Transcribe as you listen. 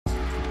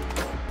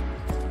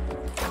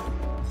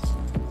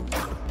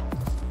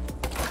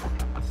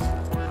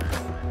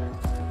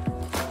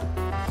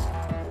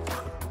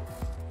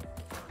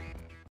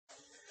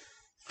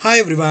Hi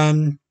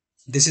everyone,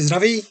 this is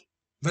Ravi.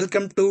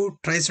 Welcome to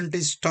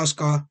TRICENTIS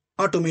Tosca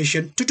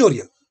automation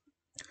tutorial.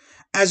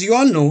 As you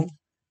all know,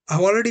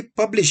 I've already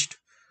published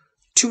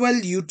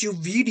 12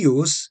 YouTube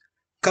videos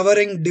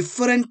covering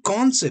different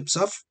concepts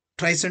of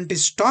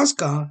TRICENTIS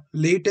Tosca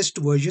latest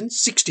version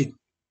 16.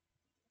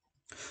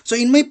 So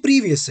in my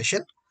previous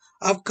session,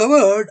 I've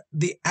covered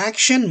the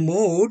action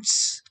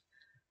modes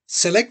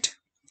select,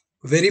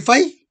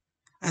 verify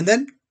and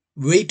then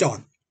wait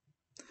on.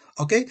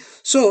 Okay,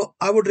 so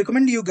I would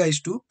recommend you guys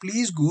to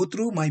please go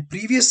through my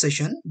previous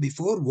session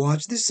before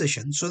watch this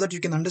session so that you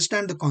can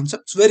understand the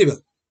concepts very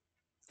well.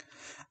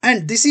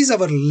 And this is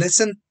our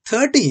lesson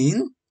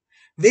 13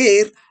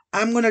 where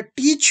I'm going to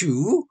teach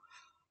you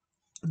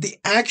the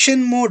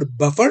action mode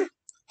buffer.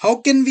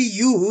 How can we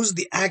use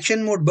the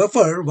action mode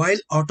buffer while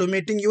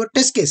automating your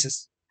test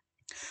cases?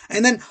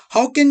 And then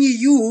how can you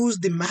use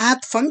the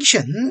math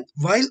function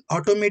while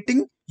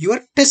automating your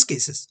test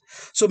cases?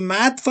 So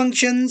math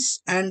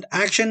functions and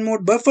action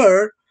mode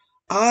buffer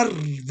are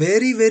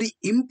very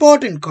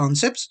important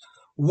concepts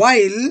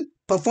while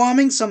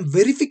performing some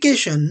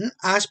verification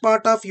as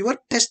part of your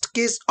test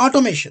case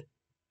automation.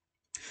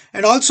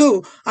 And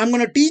also I'm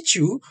going to teach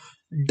you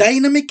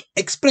dynamic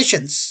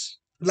expressions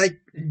like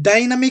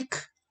dynamic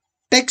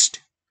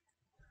text,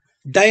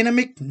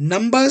 dynamic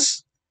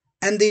numbers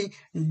and the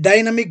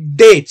dynamic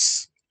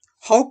dates.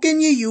 How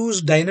can you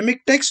use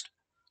dynamic text?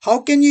 How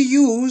can you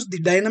use the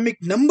dynamic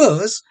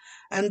numbers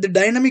and the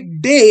dynamic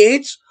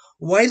dates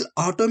while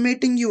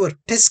automating your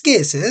test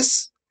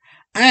cases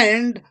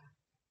and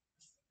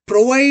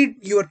provide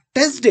your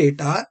test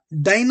data,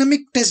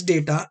 dynamic test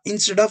data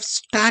instead of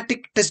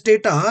static test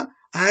data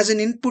as an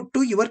input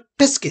to your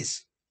test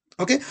case?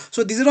 Okay,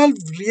 so these are all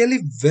really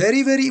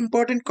very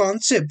important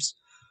concepts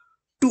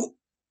to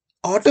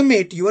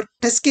automate your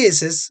test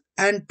cases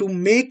and to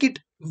make it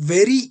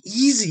very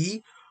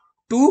easy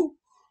to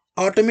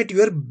automate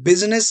your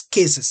business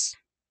cases.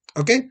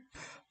 Okay,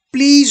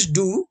 please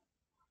do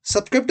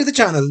subscribe to the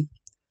channel,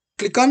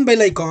 click on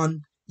bell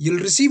icon. You'll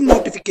receive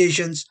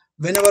notifications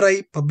whenever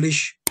I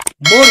publish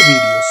more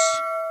videos.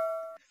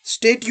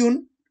 Stay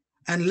tuned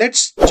and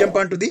let's jump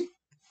on to the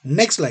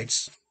next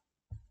slides.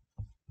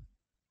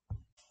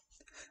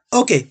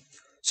 Okay,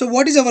 so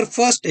what is our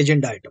first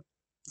agenda item?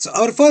 So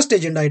our first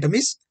agenda item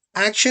is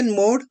action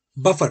mode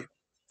buffer.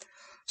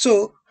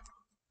 So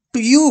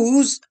to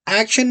use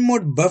action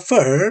mode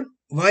buffer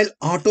while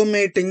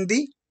automating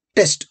the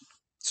test.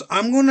 So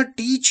I'm going to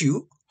teach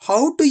you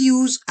how to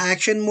use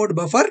action mode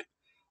buffer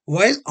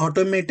while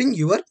automating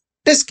your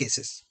test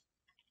cases.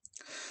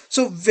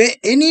 So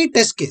any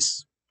test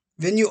case,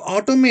 when you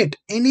automate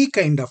any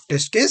kind of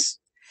test case,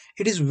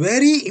 it is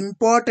very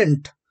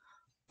important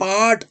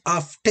part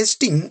of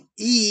testing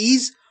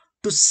is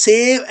to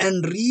save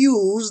and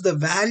reuse the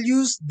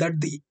values that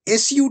the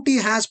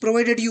SUT has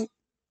provided you.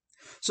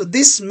 So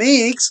this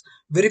makes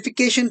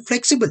verification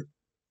flexible,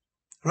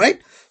 right?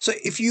 So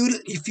if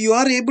you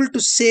are able to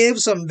save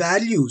some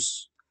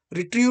values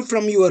retrieved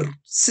from your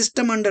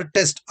system under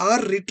test or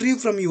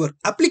retrieved from your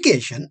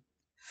application,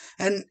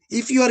 and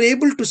if you are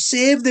able to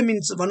save them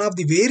in one of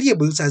the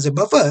variables as a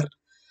buffer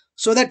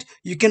so that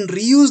you can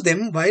reuse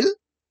them while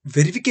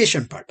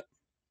verification part,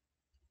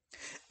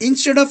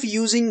 instead of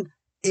using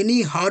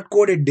any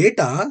hard-coded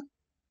data,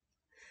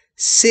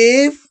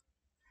 save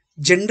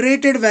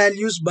generated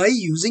values by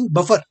using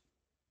buffer.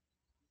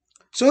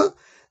 So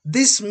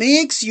this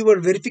makes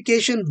your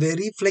verification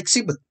very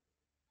flexible.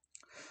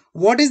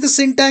 What is the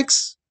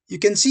syntax? You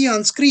can see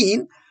on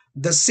screen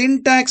the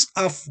syntax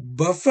of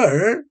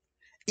buffer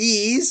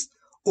is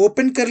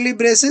open curly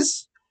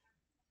braces,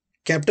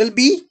 capital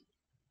B,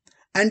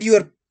 and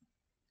your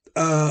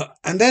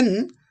and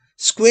then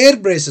square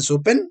braces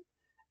open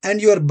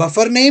and your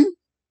buffer name,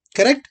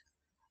 correct?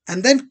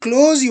 And then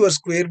close your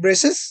square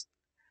braces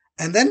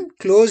and then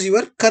close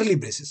your curly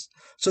braces.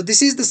 So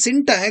this is the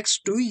syntax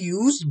to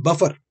use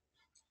buffer.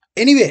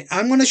 Anyway,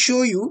 I'm going to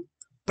show you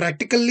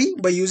practically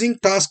by using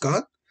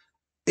Tosca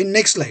in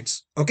next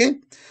slides. Okay,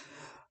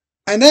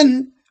 and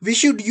then we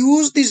should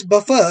use this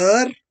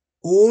buffer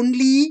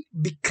only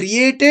be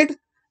created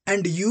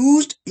and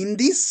used in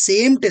the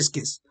same test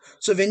case.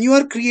 So when you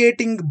are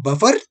creating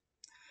buffer,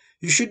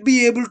 you should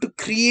be able to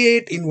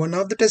create in one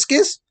of the test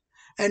case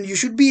and you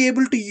should be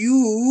able to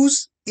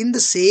use in the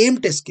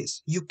same test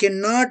case. You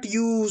cannot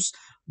use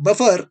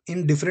buffer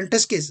in different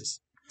test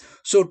cases.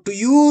 So to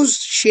use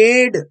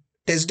shared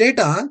test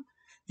data,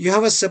 you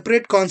have a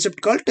separate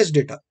concept called test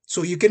data.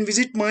 So you can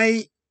visit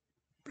my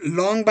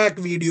long back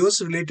videos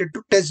related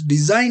to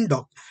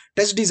Tosca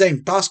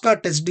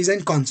test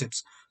design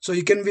concepts. So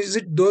you can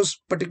visit those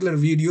particular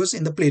videos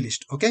in the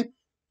playlist. Okay,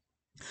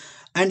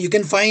 and you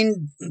can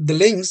find the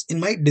links in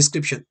my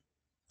description.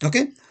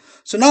 Okay,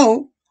 so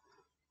now,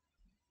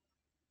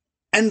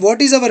 and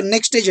what is our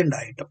next agenda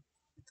item?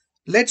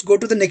 Let's go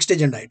to the next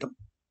agenda item.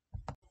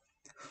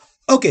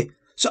 Okay,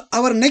 so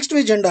our next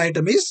agenda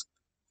item is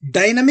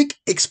dynamic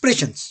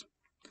expressions.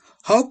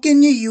 How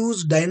can you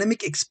use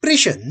dynamic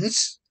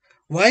expressions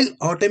while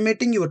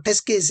automating your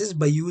test cases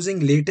by using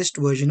latest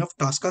version of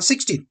Tosca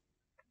 16?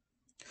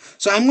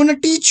 So I'm going to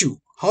teach you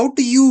how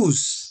to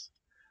use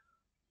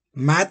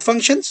math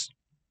functions,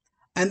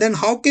 and then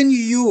how can you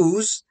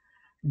use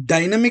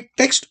dynamic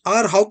text,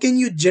 or how can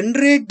you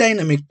generate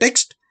dynamic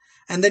text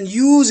and then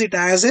use it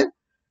as a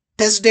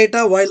test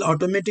data while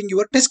automating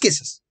your test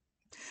cases.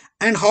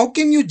 And how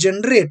can you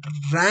generate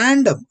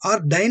random or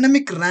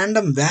dynamic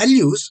random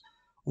values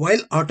while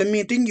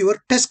automating your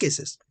test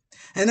cases.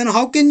 And then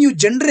how can you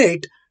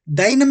generate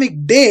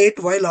dynamic date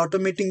while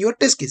automating your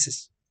test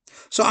cases.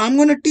 So I'm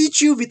going to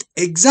teach you with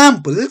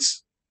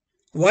examples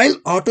while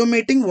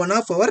automating one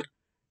of our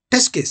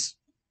test case.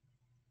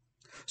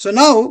 So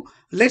now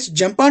let's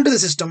jump onto the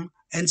system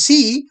and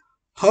see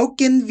how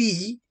can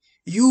we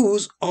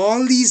use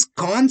all these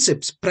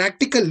concepts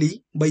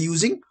practically by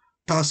using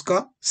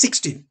Tosca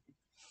 16.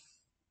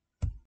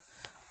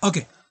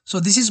 Okay, so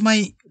this is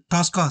my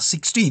Tosca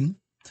 16.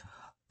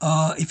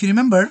 If you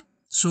remember,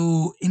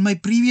 so in my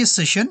previous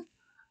session,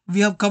 we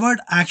have covered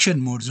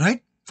action modes,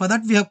 right? For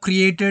that, we have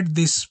created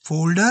this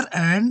folder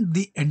and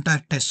the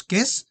entire test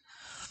case.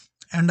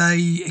 And I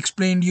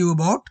explained you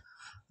about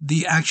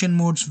the action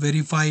modes: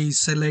 verify,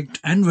 select,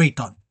 and wait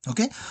on.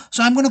 Okay,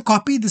 so I'm going to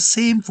copy the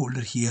same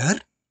folder here,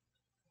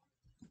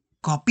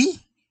 copy,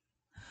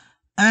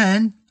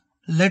 and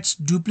let's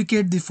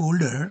duplicate the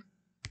folder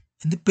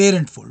in the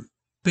parent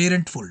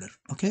folder.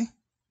 Okay,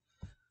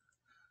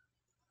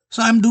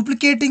 so I'm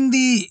duplicating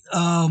the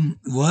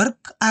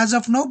work as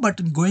of now,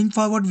 but going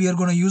forward we are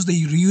going to use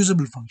the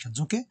reusable functions.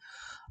 Okay,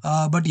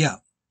 but yeah,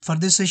 for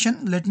this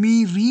session let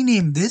me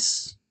rename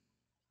this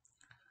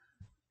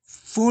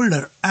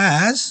folder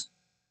as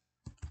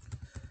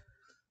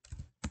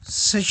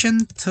session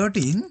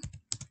 13.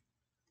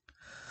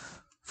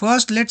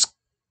 First let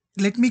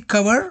me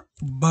cover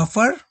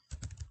buffer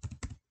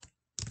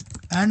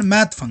and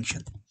math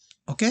function.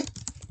 Okay,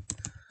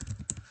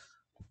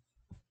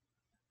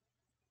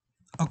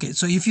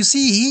 so if you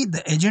see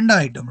the agenda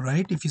item,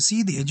 right, if you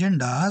see the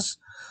agendas,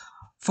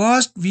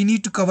 first we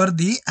need to cover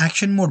the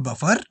action mode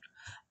buffer,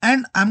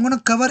 and I'm going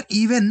to cover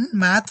even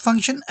math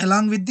function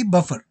along with the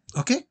buffer.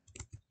 Okay,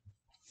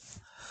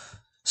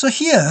 so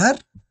here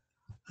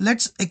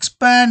let's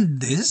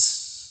expand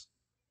this.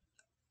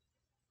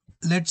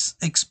 Let's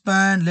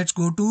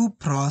go to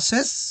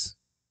process,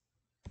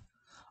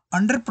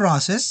 under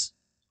process,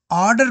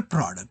 order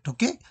product.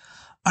 Okay,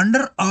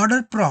 under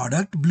order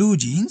product, blue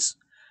jeans.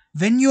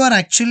 When you are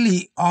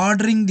actually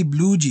ordering the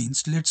blue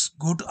jeans, let's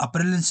go to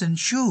apparels and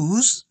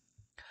shoes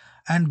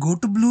and go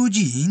to blue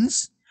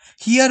jeans.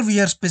 Here we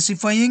are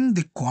specifying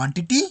the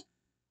quantity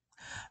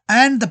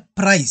and the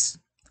price.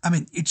 I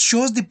mean, it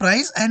shows the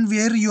price, and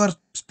where you are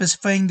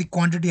specifying the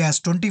quantity as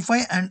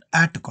 25 and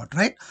add to cart,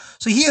 right?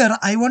 So here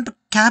I want to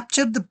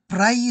capture the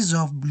price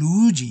of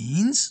blue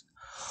jeans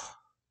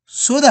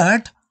so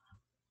that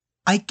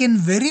I can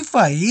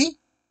verify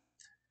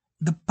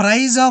the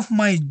price of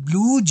my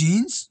blue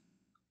jeans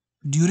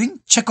during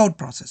checkout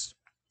process.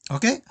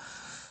 Okay,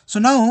 so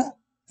now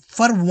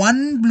for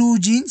one blue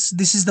jeans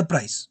this is the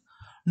price.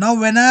 Now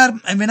when I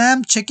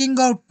am checking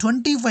out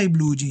 25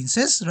 blue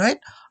jeans, right,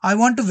 I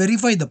want to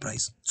verify the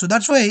price. So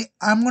that's why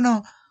I'm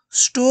gonna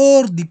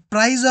store the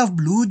price of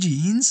blue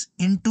jeans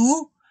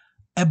into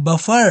a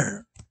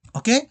buffer.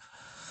 Okay,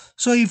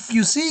 so if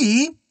you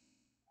see,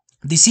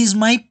 this is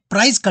my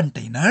price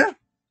container,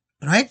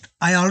 right?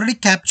 I already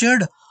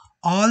captured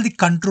all the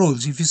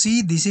controls. If you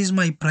see, this is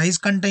my price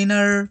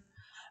container,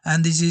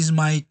 and this is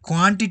my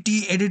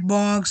quantity edit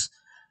box,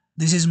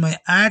 this is my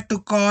add to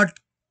cart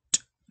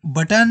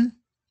button,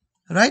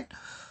 right?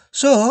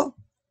 So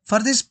for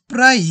this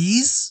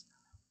price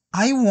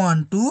I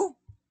want to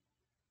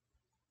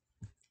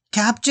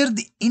capture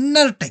the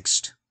inner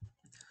text.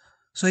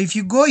 So if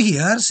you go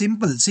here,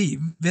 simple, see,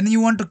 when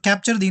you want to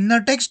capture the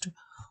inner text,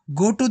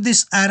 go to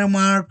this arrow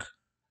mark,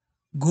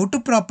 go to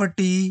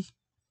property,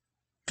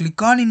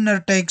 click on inner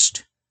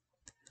text,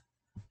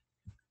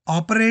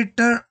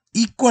 operator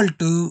equal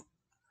to,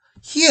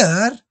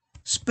 here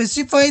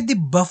specify the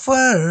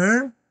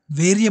buffer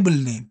variable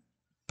name,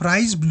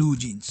 price blue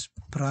jeans,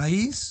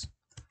 price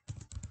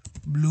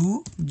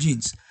blue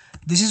jeans.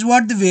 This is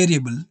what the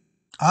variable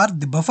or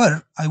the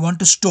buffer I want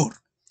to store.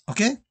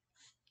 Okay,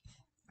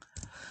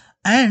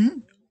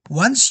 and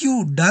once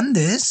you done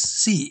this,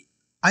 see,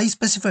 I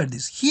specified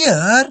this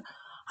here.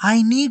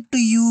 I need to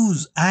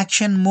use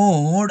action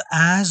mode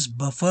as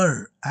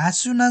buffer. As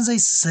soon as I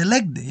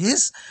select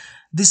this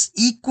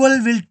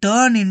equal will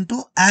turn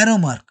into arrow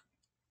mark.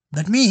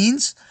 That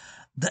means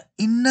the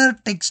inner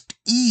text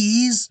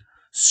is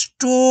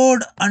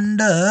stored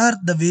under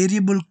the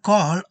variable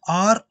called,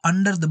 or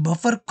under the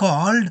buffer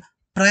called,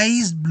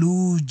 price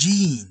blue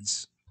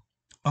jeans.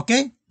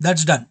 Okay,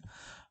 that's done.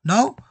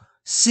 Now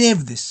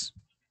save this.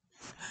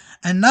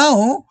 And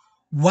now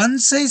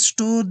once I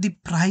store the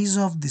price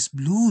of this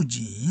blue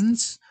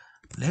jeans,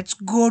 let's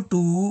go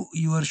to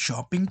your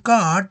shopping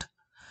cart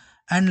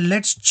and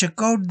let's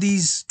check out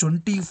these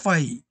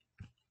 25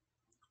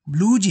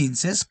 blue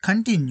jeans. Says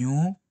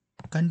continue.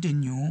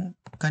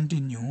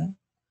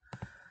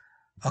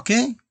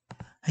 Okay,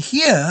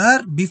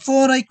 Here,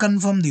 before I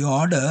confirm the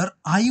order,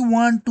 I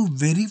want to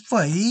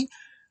verify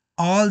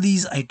all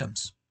these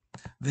items,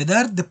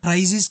 whether the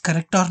price is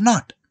correct or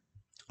not.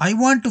 I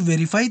want to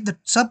verify the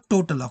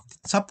subtotal of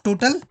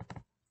subtotal.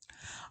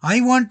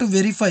 I want to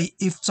verify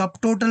if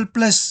subtotal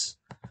plus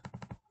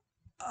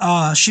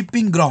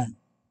shipping ground,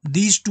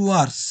 these two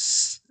are,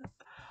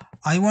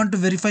 I want to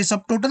verify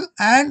subtotal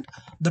and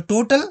the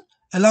total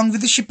along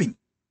with the shipping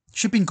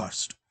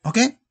cost.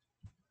 Okay.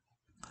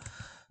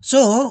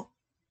 So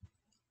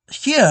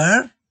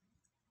here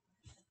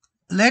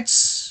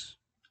let's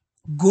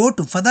go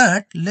to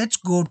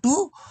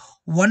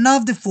one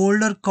of the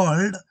folder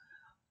called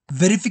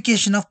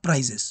verification of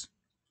prices.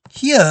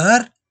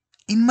 Here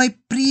in my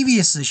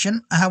previous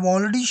session I have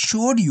already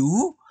showed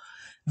you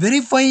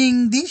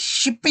verifying the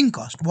shipping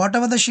cost.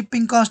 Whatever the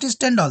shipping cost is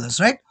 $10,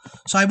 right?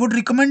 So I would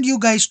recommend you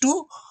guys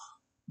to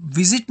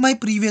visit my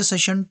previous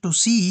session to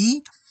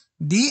see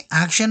the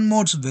action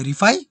modes: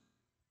 verify,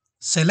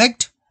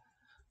 select,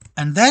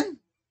 and then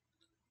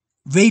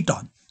wait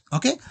on.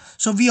 Okay,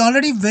 so we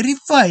already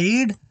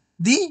verified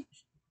the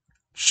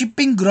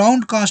shipping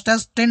ground cost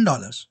as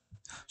 $10.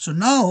 So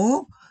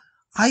now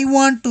I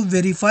want to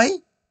verify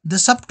the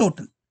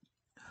subtotal.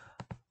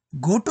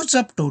 Go to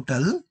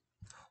subtotal.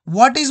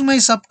 What is my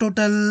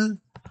subtotal?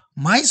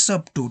 My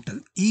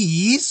subtotal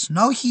is,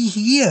 now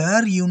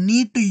here you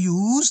need to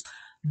use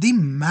the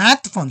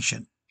math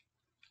function.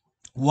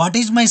 What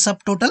is my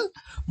subtotal?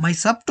 My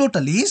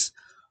subtotal is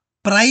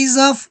price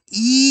of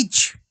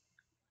each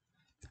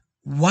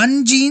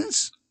one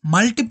jeans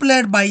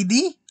multiplied by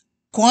the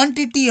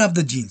quantity of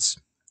the jeans.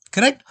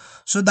 Correct?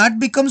 So that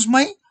becomes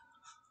my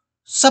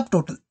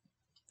subtotal.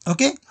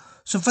 Okay.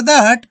 So for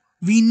that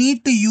we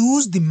need to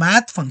use the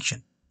math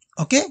function.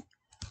 Okay.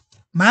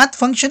 Math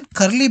function,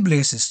 curly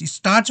braces. It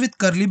starts with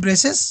curly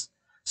braces.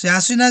 So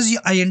as soon as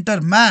I enter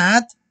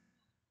math,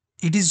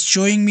 it is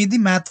showing me the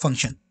math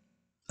function.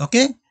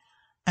 Okay.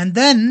 And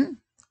then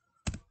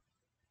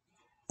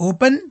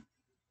open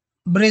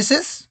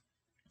braces,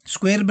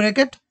 square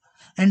bracket,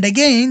 and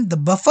again the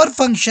buffer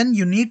function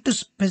you need to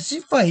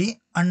specify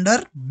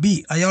under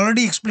B. I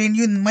already explained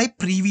you in my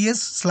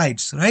previous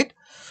slides, right?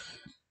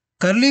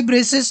 Curly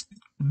braces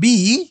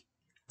B,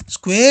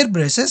 square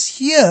braces.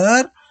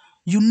 Here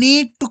you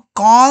need to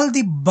call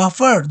the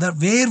buffer, the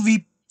where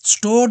we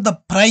store the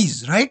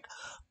price, right?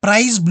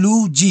 Price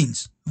blue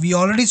jeans we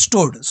already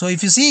stored. So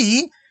if you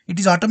see, it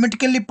is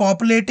automatically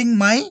populating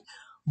my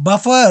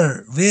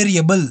buffer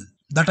variable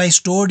that I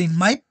stored in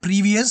my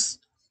previous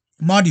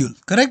module.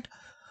 Correct?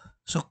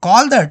 So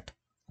call that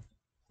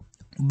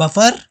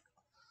buffer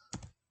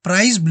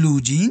price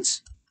blue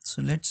jeans.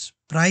 So let's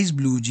price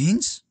blue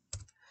jeans,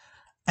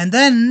 and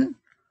then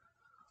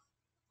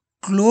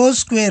close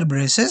square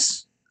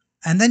braces,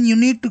 and then you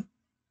need to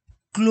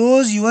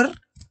close your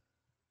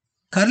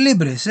curly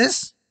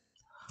braces,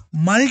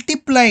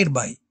 multiplied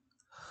by,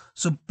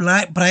 so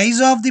price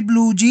of the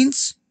blue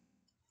jeans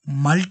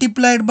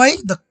multiplied by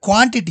the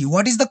quantity.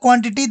 What is the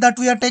quantity that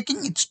we are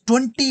taking? It's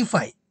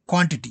 25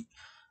 quantity,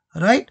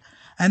 right?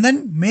 And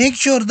then make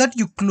sure that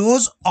you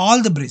close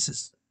all the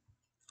braces.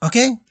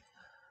 Okay.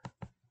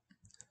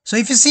 So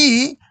if you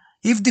see,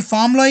 if the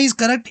formula is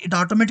correct, it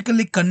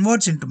automatically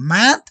converts into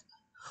math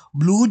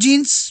blue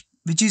jeans,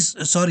 which is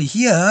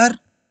here,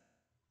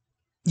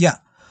 yeah,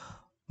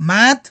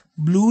 math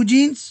blue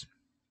jeans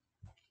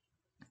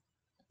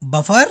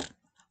buffer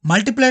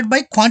multiplied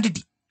by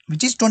quantity,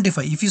 which is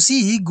 25. If you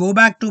see, go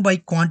back to by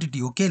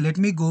quantity. Okay, let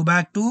me go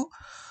back to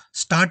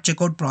start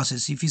checkout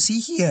process. If you see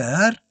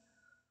here,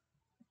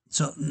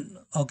 so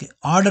okay,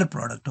 order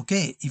product.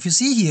 Okay, if you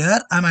see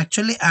here, I'm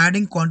actually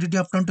adding quantity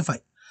of 25.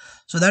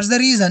 So that's the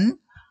reason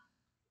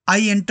I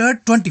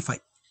entered 25.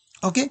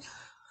 Okay,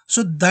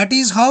 so that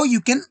is how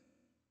you can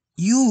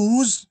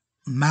use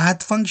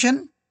math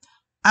function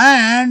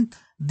and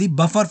the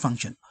buffer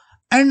function.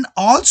 And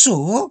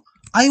also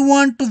I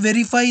want to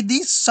verify the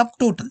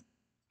subtotal.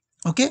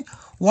 Okay,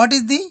 what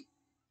is the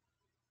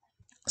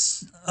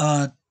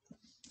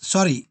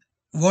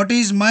what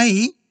is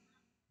my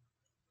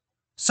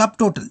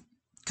subtotal?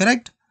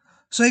 Correct.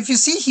 So if you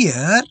see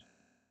here,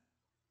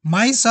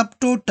 my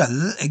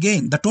subtotal,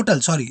 again the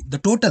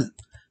total,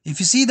 if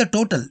you see the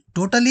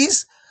total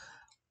is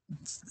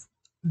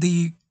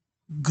the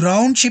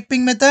ground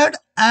shipping method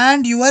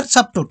and your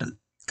subtotal.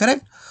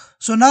 Correct.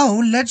 So now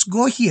let's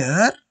go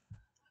here.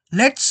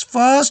 Let's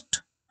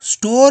first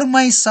store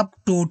my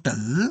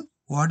subtotal.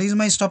 What is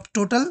my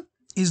subtotal?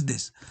 Is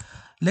this.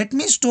 Let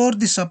me store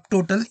the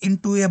subtotal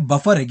into a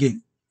buffer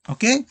again.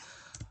 Okay.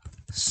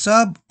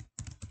 Subtotal.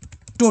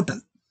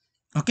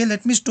 Okay.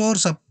 Let me store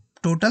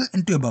subtotal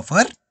into a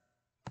buffer.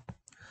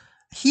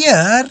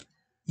 Here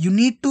you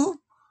need to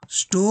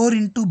store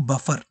into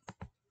buffer.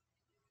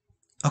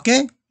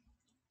 Okay.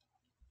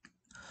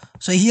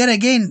 So here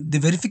again the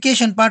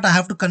verification part I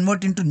have to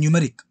convert into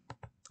numeric.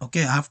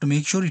 Okay, I have to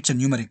make sure it's a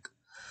numeric.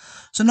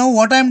 So now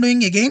what I am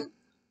doing again,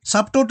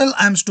 subtotal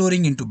I am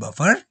storing into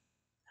buffer.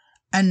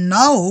 And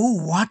now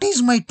what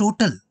is my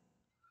total?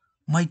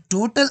 My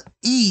total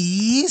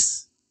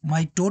is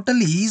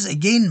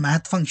again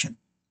math function.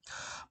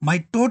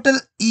 my total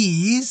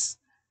is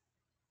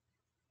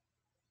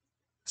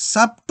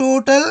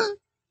subtotal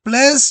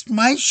plus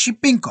my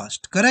shipping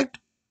cost, correct?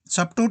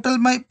 Subtotal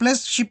my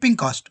plus shipping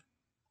cost.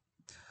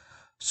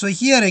 So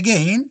here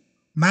again,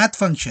 math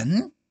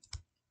function,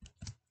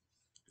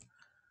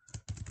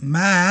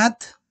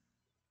 math,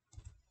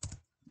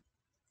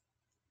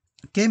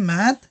 okay,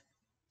 math,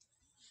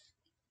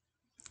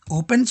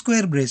 open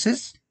square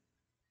braces,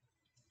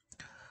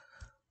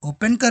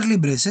 open curly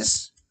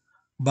braces,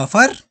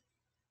 buffer,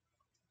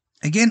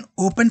 again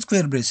open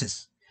square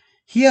braces.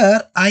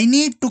 Here I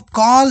need to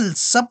call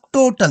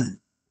subtotal,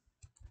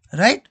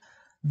 right?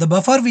 The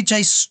buffer which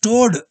I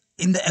stored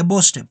in the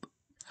above step.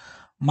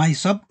 My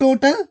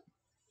subtotal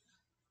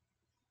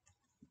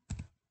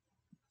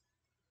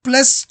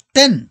plus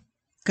 10,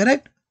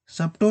 correct?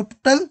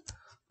 Subtotal,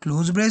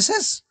 close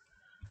braces,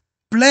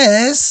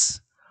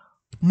 plus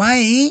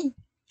my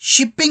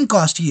shipping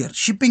cost here,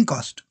 shipping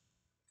cost,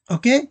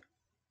 okay?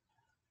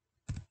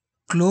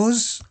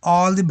 Close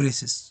all the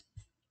braces.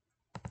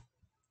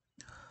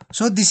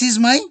 So this is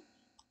my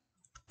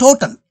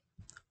total.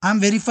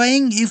 I'm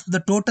verifying if the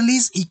total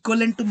is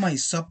equivalent to my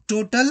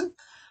subtotal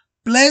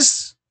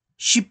plus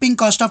shipping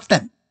cost of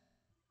 10.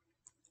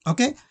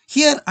 Okay,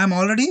 here I'm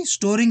already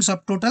storing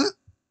subtotal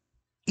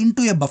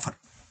into a buffer.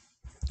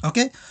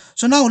 Okay,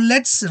 so now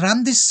let's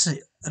run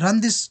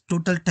this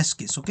total test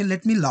case. Okay,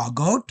 let me log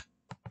out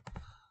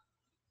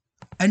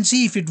and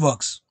see if it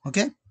works.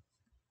 Okay,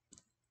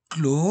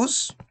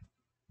 close.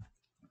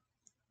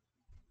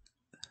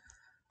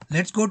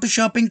 Let's go to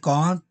shopping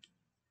cart,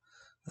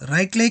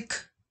 right click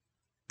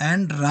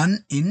and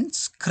run in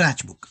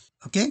Scratchbook.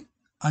 Okay,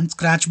 on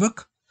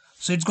Scratchbook.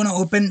 So it's going to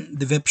open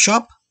the web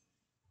shop.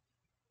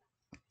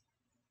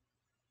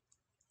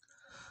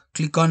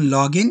 Click on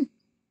login.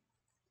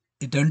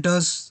 It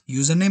enters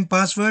username,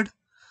 password,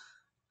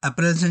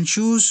 apparels and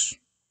shoes,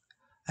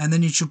 and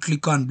then it should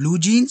click on blue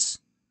jeans.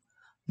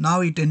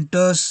 Now it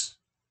enters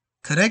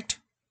correct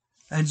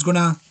and it's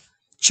gonna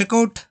check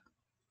out.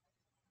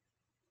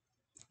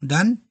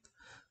 Done.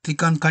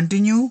 Click on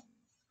continue,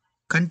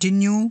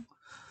 continue.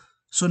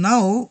 So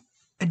now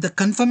at the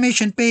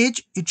confirmation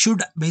page, it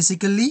should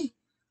basically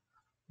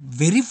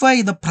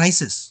verify the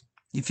prices.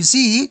 If you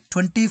see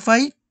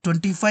 25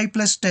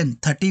 plus 10,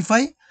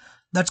 35,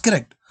 that's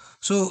correct.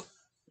 So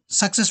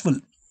successful,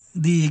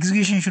 the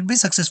execution should be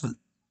successful.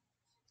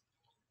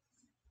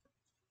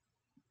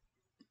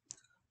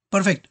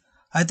 Perfect.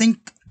 I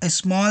think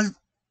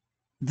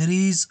there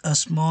is a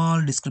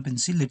small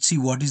discrepancy. Let's see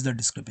what is the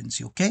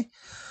discrepancy. Okay,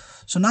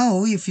 so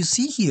now if you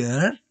see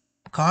here,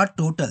 cart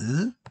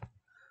total,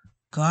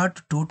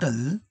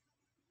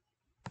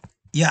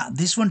 yeah,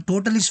 this one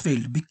total is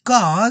failed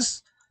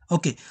because,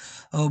 okay,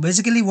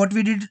 basically what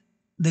we did,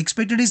 the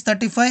expected is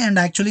 35 and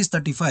actually is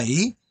 35.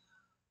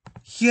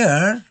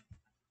 Here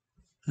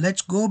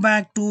let's go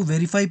back to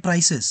verify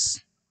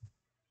prices,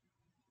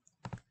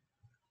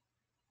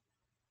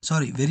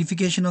 sorry,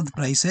 verification of the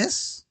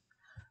prices,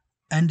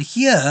 and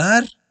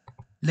here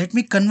let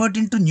me convert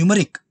into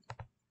numeric.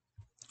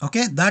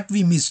 Okay, that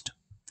we missed.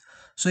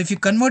 So if you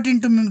convert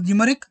into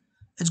numeric,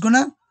 it's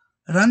gonna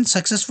run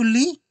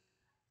successfully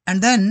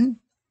and then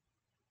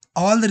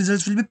all the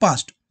results will be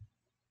passed.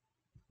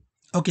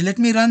 Okay, let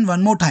me run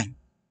one more time.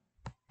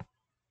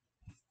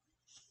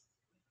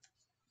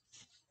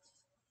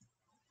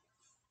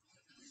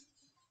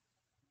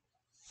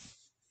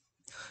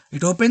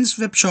 It opens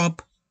web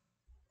shop,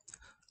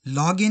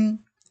 login,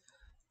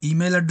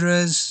 email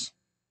address,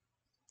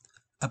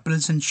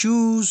 apparels and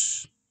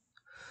shoes,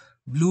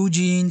 blue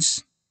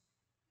jeans,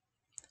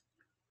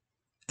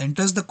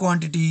 enters the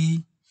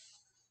quantity,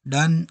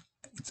 done,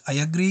 I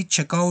agree,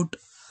 checkout.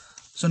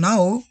 So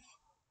now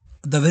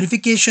the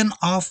verification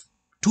of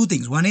two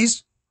things. One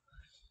is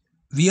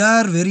we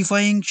are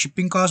verifying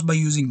shipping cost by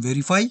using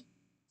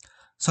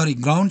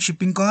ground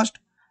shipping cost,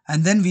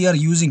 and then we are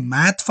using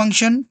math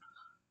function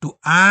to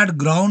add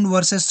ground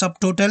versus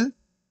subtotal,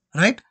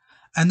 right?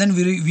 And then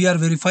we are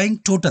verifying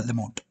total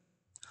amount.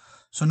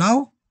 So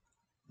now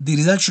the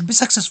result should be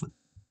successful.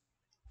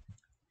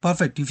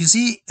 Perfect. If you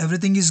see,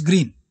 everything is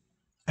green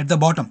at the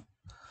bottom.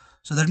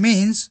 So that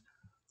means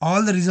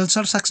all the results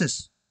are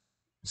success.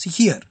 See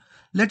here,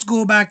 let's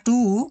go back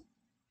to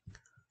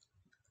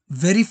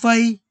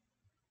verify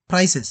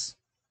prices.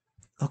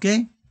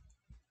 Okay,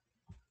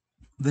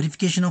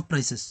 verification of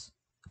prices.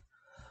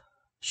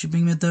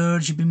 Shipping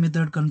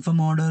method, confirm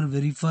order,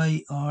 verify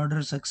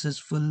order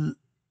successful.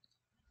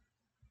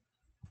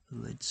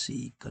 Let's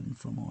see,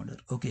 confirm order.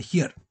 Okay,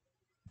 here.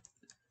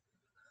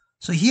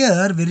 So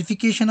here,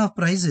 verification of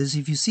prices,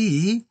 if you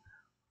see,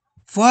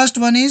 first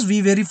one is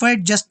we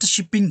verified just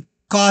shipping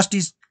cost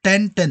is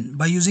 10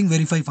 by using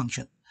verify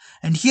function.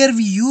 And here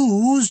we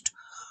used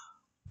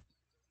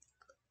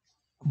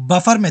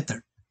buffer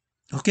method.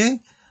 Okay,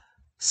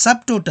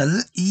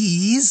 subtotal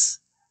is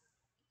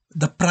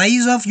the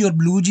price of your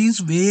blue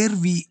jeans, where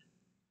we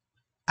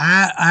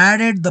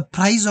added the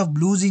price of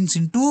blue jeans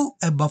into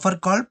a buffer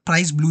called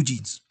price blue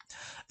jeans,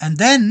 and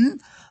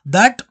then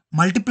that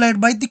multiplied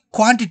by the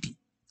quantity.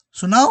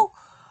 So now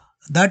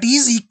that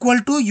is equal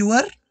to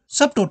your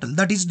subtotal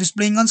that is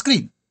displaying on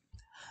screen.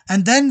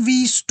 And then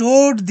we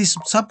stored this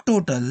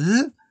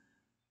subtotal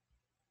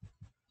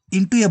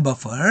into a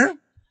buffer,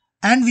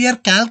 and we are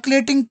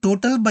calculating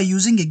total by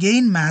using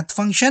again math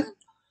function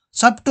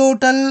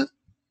subtotal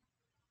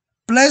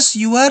plus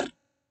your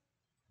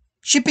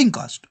shipping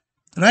cost.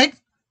 Right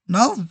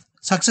now,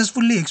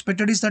 successfully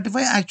expected is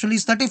 35, actually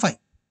is 35.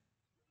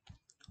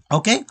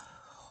 Okay,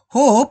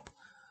 hope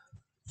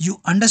you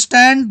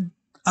understand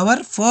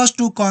our first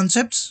two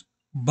concepts,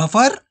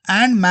 buffer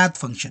and math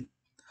function.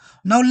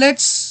 Now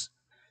let's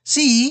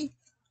see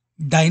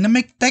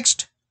dynamic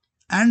text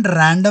and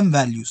random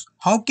values.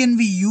 How can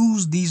we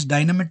use these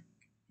dynamic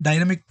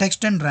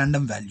text and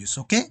random values?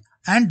 Okay,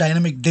 and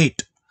dynamic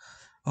date.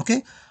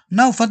 Okay,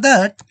 now for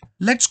that,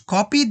 let's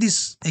copy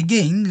this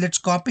again. Let's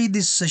copy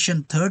this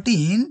session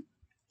 13,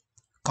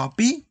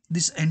 copy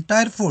this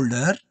entire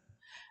folder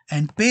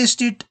and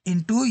paste it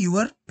into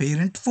your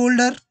parent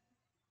folder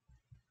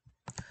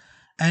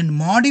and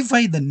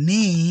modify the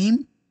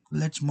name.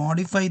 Let's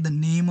modify the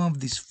name of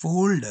this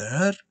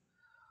folder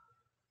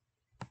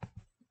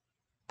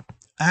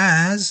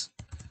as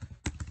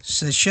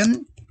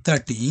session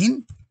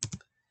 13.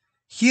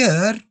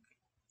 Here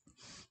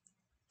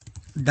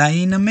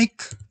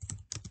dynamic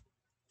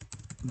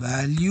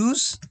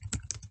values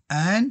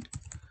and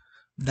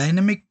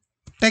dynamic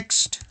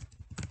text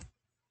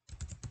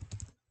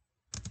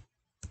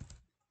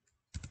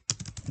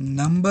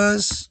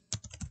numbers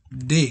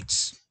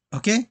dates.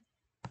 Okay,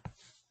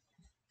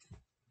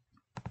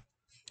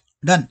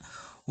 done.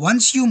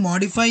 Once you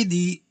modify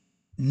the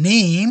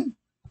name,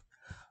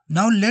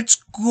 now let's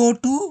go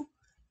to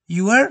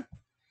your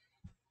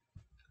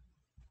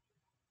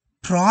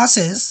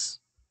process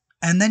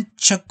and then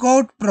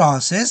checkout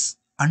process.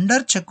 Under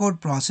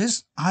checkout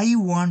process, I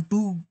want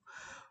to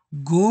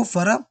go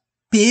for a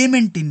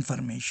payment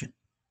information,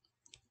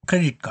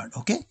 credit card.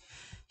 Okay,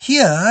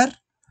 here,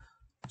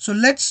 so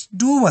let's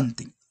do one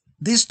thing.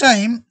 This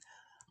time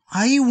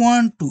I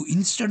want to,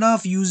 instead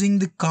of using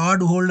the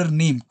card holder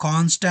name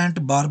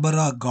Constant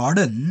Barbara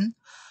Gordon,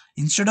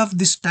 instead of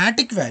the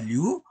static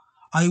value,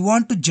 I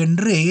want to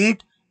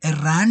generate a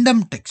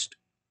random text.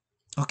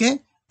 Okay,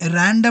 a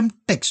random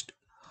text.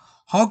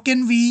 How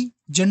can we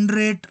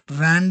generate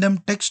random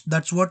text?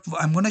 That's what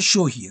I'm going to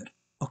show here.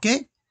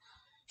 Okay,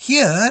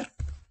 here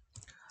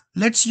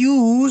let's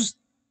use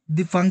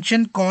the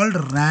function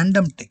called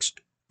random text.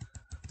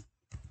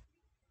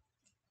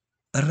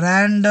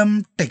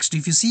 Random text.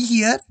 If you see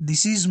here,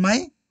 this is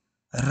my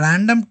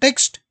random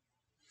text.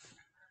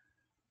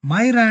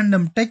 My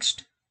random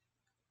text.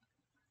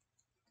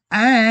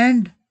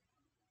 And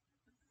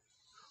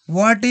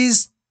what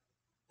is,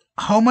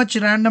 how much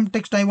random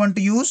text I want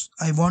to use?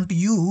 I want to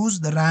use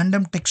the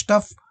random text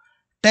of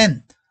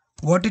 10.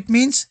 What it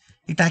means?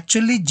 It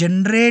actually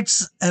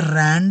generates a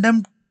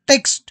random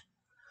text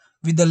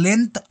with the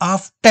length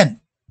of 10.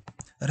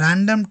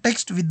 Random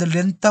text with the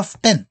length of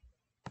 10.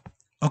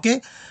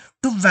 Okay,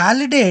 to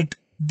validate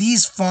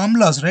these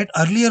formulas, right?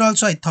 Earlier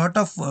also I thought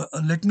of,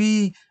 let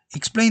me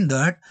explain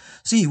that.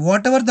 See,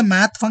 whatever the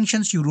math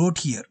functions you wrote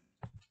here,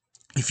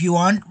 if you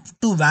want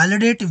to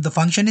validate if the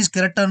function is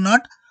correct or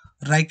not,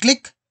 right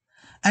click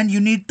and you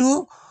need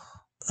to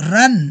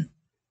run,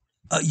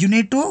 you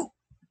need to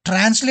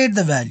translate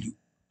the value,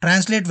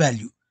 translate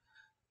value.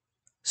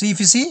 See, if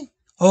you see,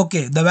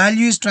 okay, the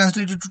value is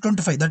translated to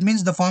 25. That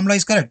means the formula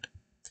is correct.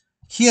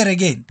 Here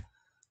again,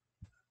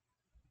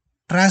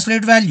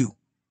 translate value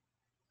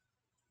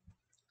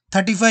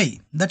 35.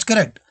 That's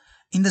correct.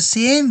 In the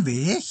same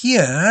way,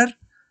 here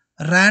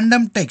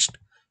random text,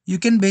 you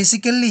can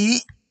basically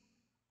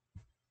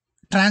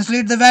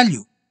translate the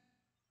value.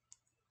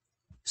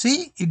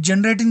 See, it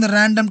generating the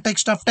random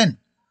text of 10,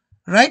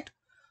 right?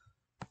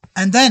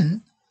 And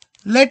then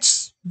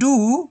let's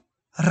do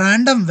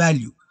random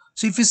value.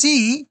 So if you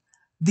see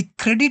the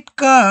credit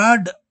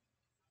card,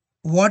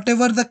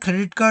 whatever the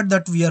credit card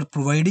that we are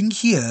providing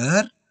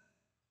here,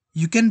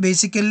 you can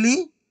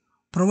basically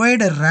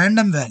provide a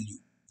random value.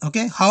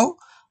 Okay, how?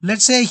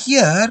 Let's say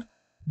here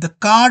the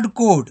card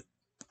code,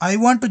 I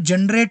want to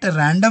generate a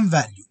random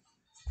value.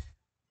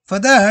 For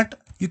that,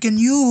 you can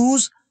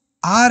use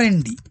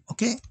RND.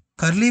 Okay,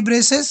 curly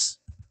braces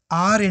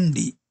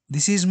RND.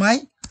 This is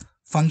my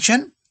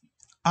function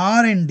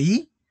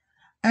RND,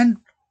 and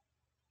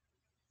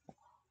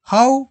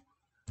how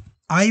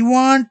I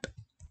want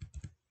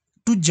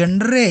to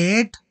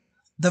generate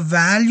the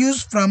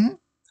values from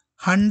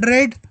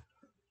 100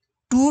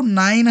 to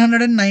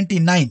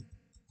 999.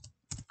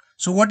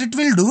 So what it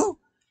will do,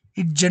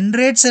 it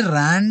generates a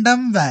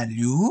random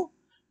value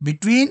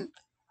between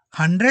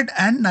 100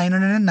 and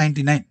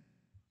 999.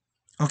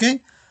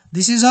 Okay,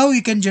 this is how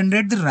you can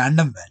generate the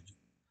random value.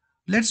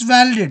 Let's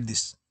validate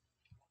this.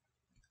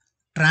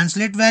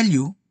 Translate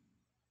value.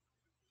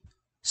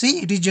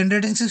 See, it is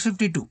generating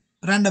 652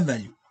 random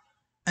value.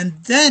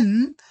 And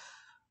then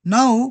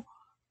now,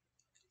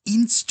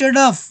 instead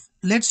of,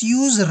 let's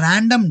use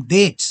random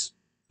dates.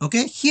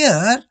 Okay,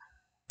 here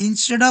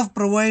instead of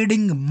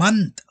providing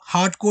month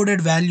hard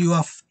coded value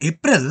of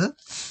April,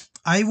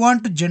 I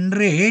want to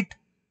generate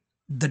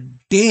the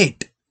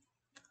date.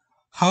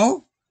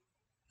 How?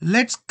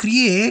 Let's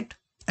create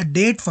a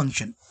date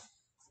function.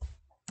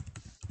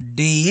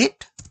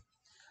 Date,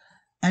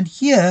 and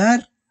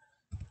here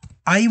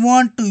I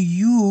want to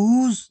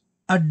use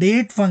a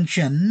date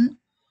function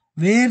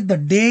where the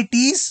date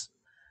is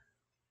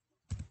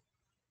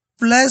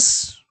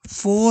plus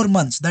 4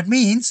 months. That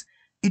means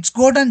it's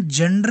going to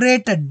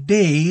generate a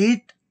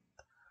date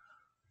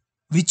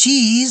which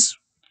is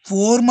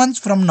 4 months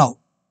from now.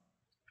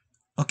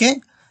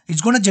 Okay,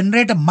 it's going to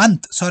generate a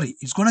month. Sorry,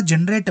 it's going to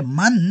generate a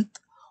month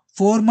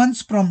 4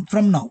 months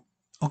from now.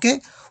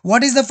 Okay,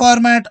 what is the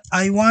format?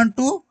 I want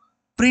to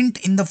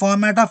print in the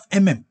format of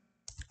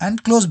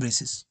and close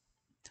braces.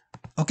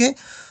 Okay,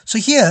 so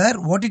here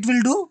what it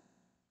will do?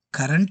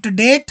 Current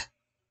date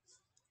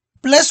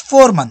plus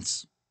 4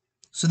 months.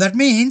 So that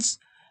means,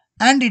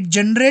 and it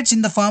generates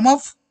in the form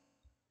of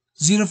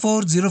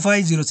 04,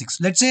 05,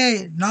 06. Let's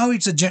say now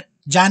it's a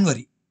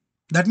January.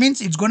 That means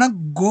it's gonna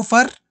go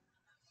for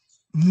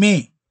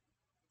May,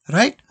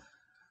 right?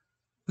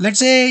 Let's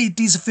say it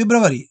is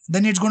February.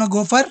 Then it's gonna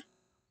go for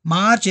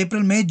March,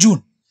 April, May,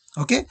 June.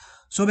 Okay.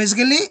 So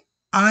basically,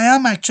 I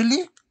am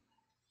actually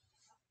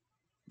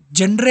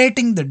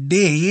generating the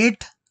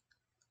date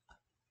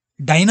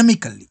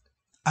dynamically.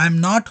 I am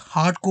not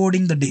hard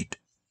coding the date.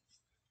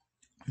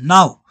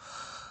 Now,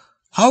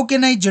 how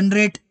can I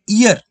generate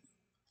year?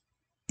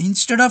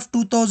 Instead of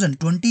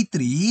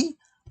 2023,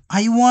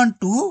 I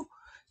want to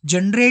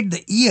generate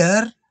the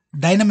year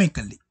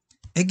dynamically.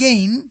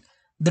 Again,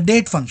 the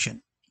date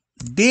function.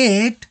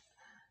 Date,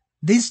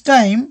 this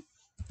time,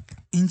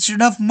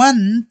 instead of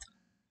month,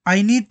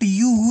 I need to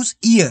use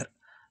year.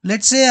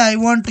 Let's say I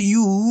want to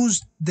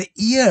use the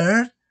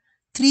year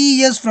 3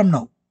 years from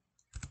now.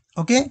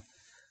 Okay,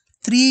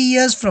 3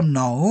 years from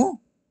now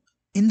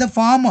in the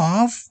form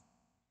of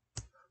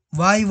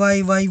y.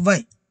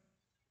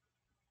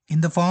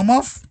 In the form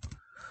of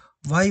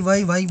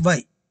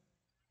y.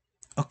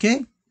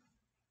 Okay,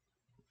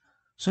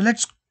 so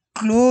let's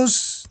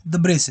close the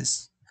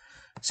braces.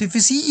 So if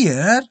you see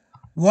here,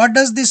 what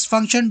does this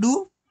function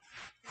do?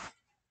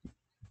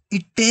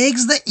 It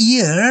takes the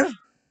year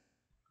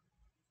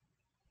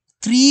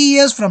 3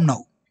 years from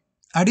now,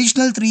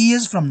 additional 3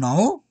 years from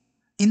now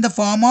in the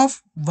form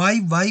of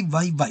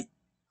y.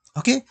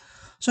 Okay,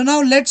 so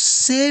now let's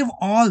save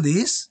all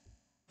this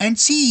and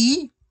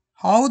see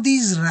how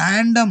these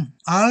random,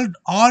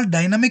 all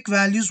dynamic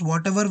values,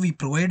 whatever we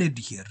provided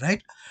here,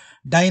 right?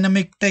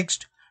 Dynamic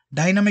text,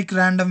 dynamic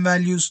random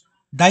values,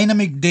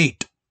 dynamic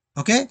date.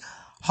 Okay,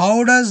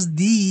 how does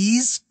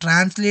these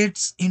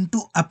translates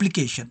into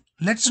application?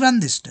 Let's run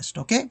this test.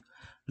 Okay,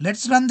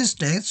 let's run this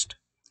test.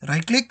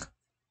 Right click,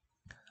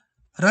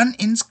 run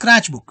in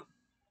Scratchbook.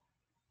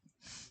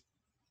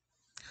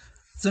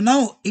 So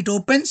now it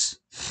opens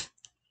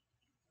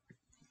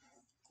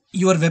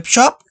your web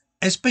shop.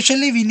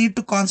 Especially we need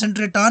to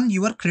concentrate on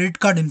your credit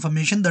card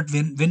information, that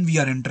when we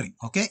are entering.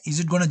 Okay, is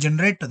it going to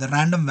generate the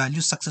random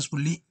values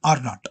successfully or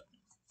not?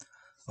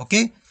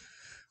 Okay,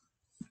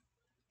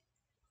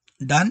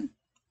 done.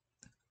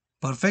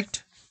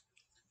 Perfect.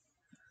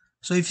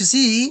 So if you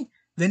see,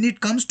 when it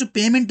comes to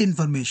payment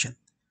information,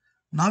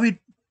 now it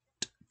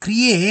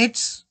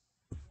creates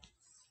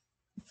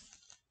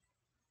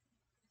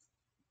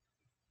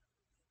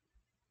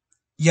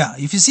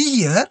if you see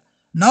here,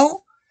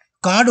 now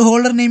card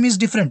holder name is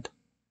different,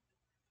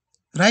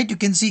 right? You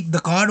can see the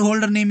card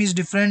holder name is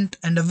different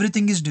and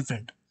everything is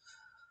different.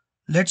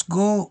 Let's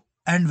go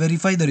and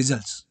verify the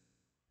results.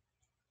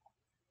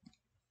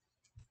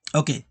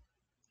 Okay,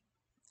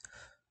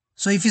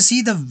 so if you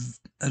see the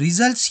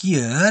results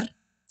here,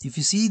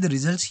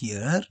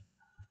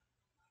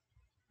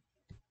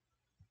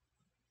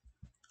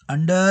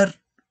 under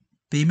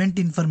payment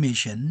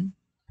information,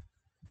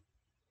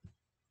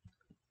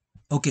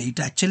 okay, it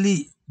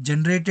actually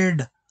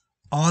generated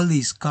all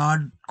these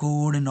card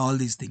code and all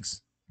these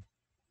things.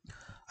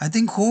 I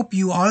think hope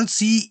you all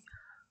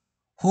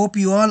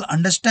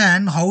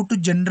understand how to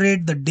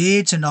generate the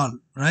dates and all,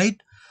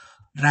 right?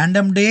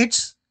 Random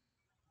dates,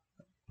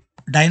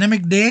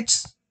 dynamic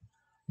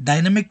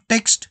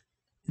text,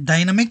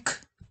 dynamic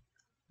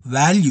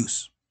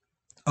values.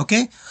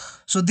 Okay,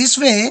 so this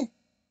way,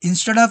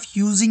 instead of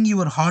using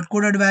your hard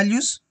coded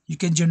values, you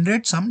can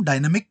generate some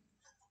dynamic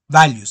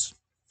values.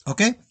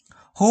 Okay,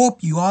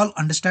 hope you all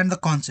understand the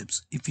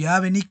concepts. If you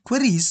have any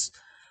queries,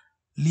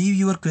 leave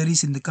your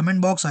queries in the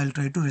comment box. I'll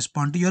try to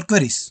respond to your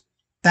queries.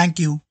 Thank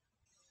you.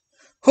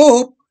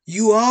 Hope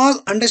you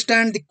all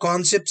understand the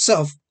concepts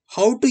of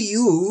how to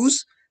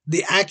use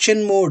the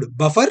action mode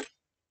buffer,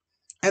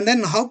 and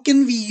then how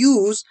can we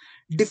use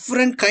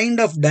different kind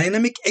of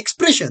dynamic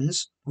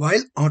expressions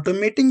while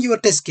automating your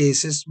test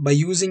cases by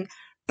using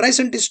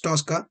TRICENTIS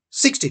Tosca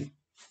 16.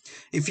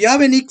 If you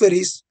have any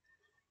queries,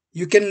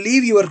 you can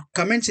leave your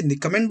comments in the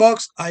comment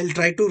box. I'll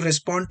try to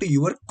respond to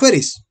your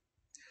queries.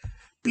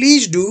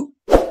 Please do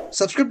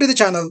subscribe to the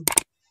channel,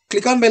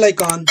 click on bell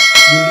icon.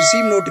 You'll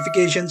receive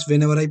notifications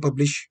whenever I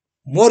publish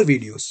more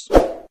videos.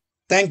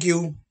 Thank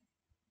you.